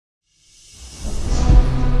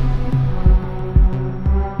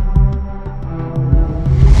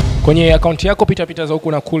Kwenye akaunti yako pita za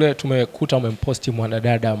huku na kule tumekuta umemposti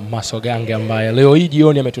mwanadada Masogange ambaye leo hii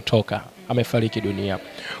jioni ametutoka, amefariki dunia.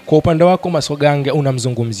 Kwa upande wako Masogange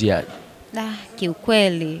unamzungumziaje?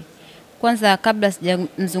 Kiukweli kwanza kabla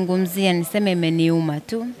sijamzungumzia niseme imeniuma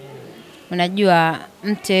tu. Unajua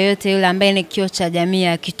mtu yeyote yule ambaye ni kioo cha jamii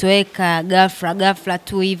akitoweka ghafla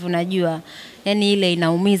tu hivi unajua yani ile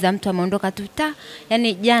inaumiza. Mtu ameondoka tu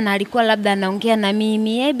yani jana alikuwa labda anaongea na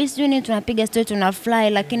mimi sijui tunapiga story tunafly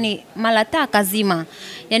lakini mara kazima,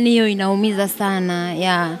 yani hiyo inaumiza sana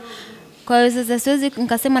ya. Kwa hiyo sasa siwezi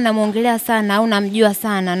nikasema namuongelea sana au namjua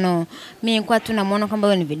sana, no. Mimi nilikuwa tu namuona kwamba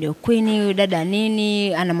yeye ni video queen, huyu dada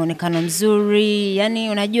nini, ana muonekano mzuri, yani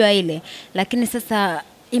unajua ile. Lakini sasa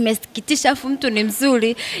imesikitisha afu mtu ni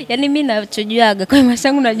mzuri. Yani mimi nachojuaga kwa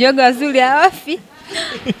mashangu najuaga wazuri hawafi.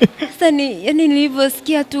 Sasa yani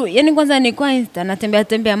nilivyosikia tu, yani kwanza nilikuwa Insta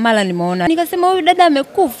natembea mara nimeona. Nikasema huyu dada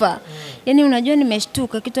amekufa. Yani unajua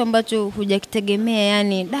nimeshtuka, kitu ambacho hujakitegemea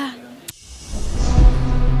yani